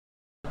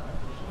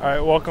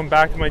Alright, welcome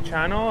back to my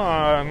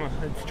channel.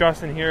 It's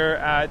Justin here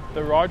at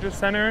the Rogers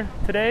Center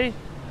today,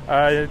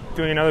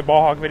 doing another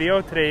ball hawk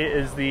video. Today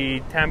is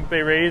the Tampa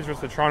Bay Rays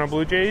versus the Toronto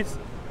Blue Jays.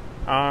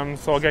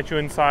 So I'll get you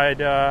inside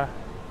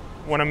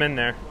when I'm in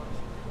there.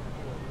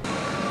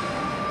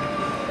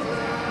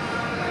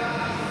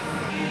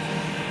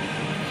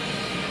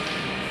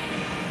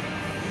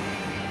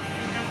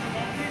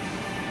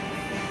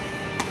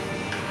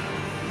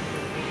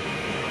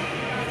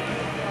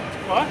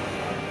 What?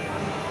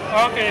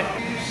 Okay.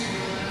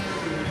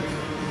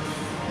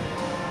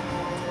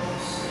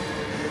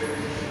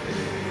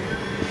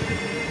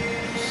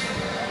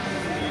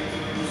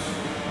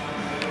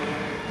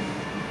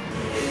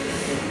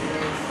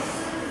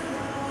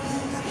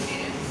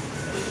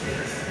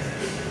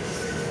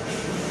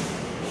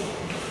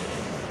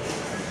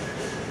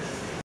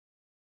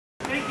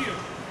 Thank you.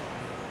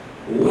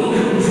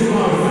 Welcome to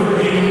our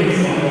third annual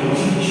final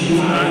teaching.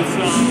 That's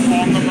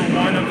ball number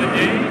 1 of the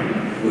day.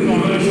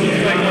 This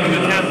looks like one of the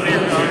Tampa Bay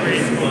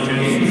Rays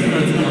coaches.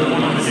 That's number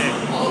 1 on the day.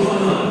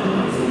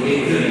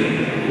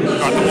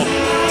 Got the ball.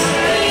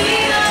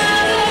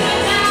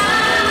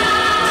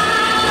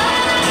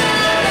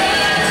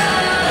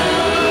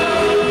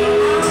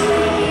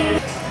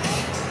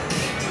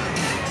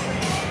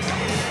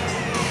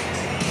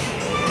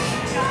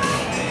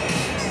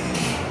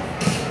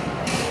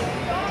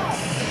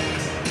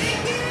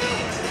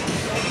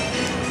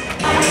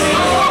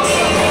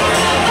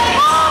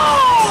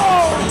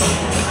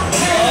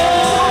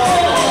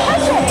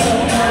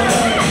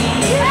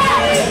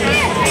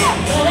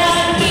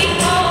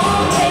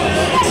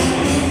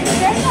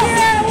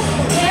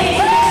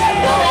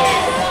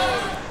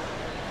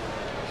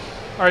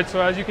 Alright,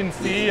 so as you can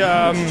see,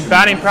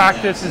 batting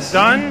practice is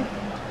done.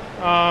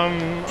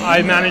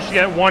 I managed to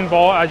get 1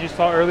 ball, as you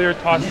saw earlier,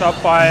 tossed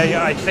up by,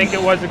 I think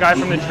it was a guy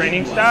from the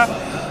training staff.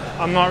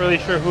 I'm not really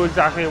sure who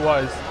exactly it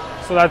was.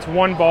 So that's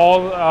 1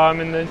 ball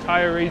in the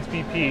entire Rays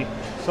BP.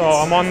 So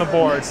I'm on the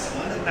board,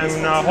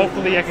 and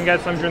hopefully I can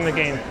get some during the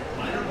game.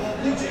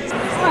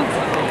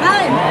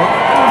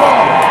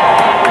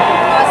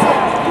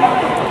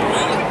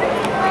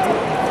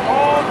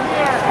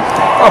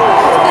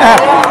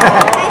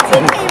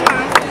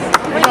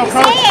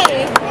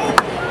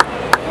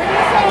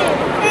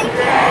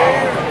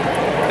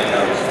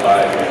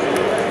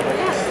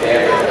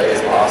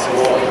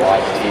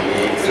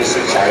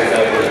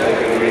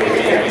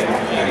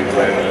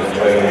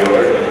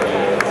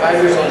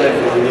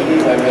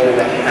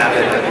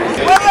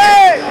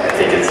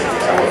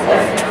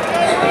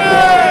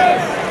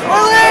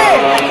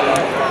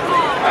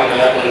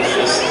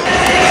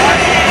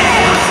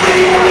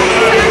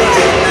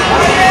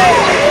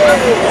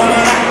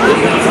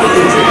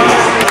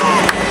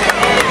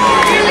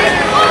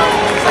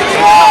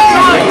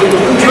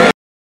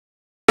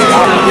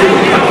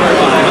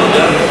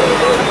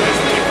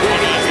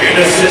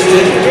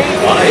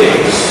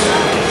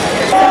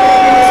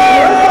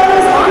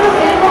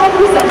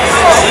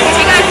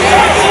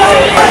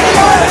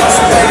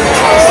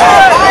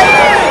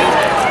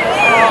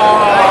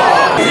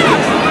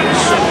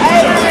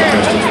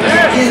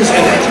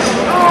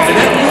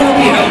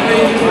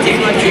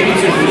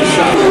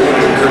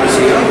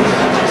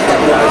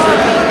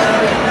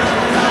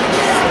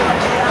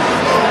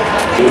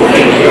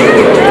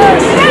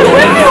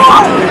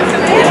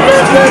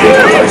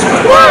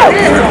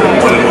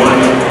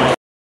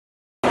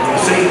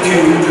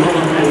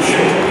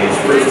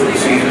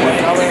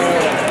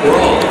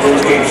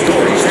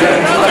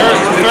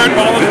 Third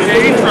ball of the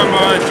day from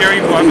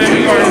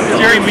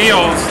Jerry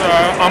Meals,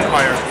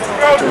 umpire.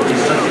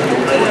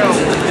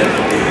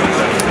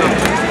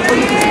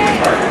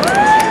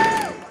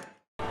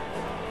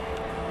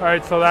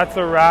 Alright, so that's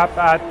a wrap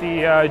at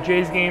the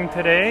Jays game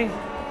today.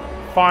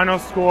 Final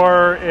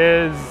score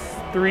is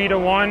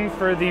 3-1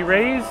 for the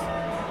Rays.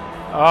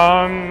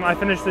 I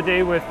finished the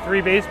day with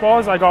 3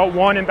 baseballs. I got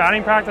 1 in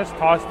batting practice,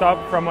 tossed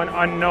up from an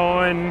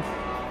unknown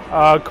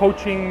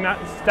coaching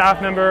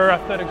staff member,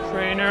 athletic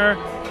trainer.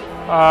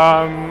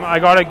 I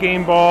got a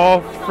game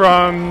ball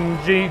from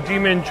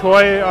JI-MAN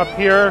Choi up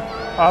here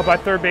by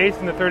third base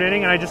in the 3rd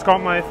inning, and I just got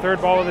my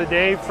 3rd ball of the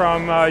day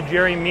from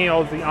Jerry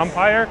Meals, the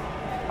umpire.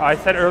 I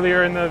said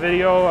earlier in the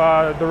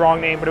video the wrong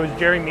name, but it was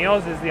Jerry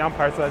Meals is the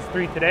umpire, so that's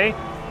 3 today.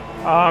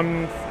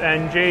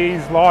 And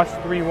Jays lost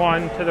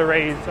 3-1 to the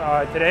Rays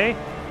today.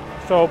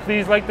 So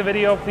please like the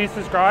video, please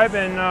subscribe,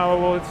 and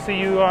we'll see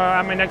you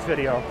at my next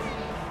video.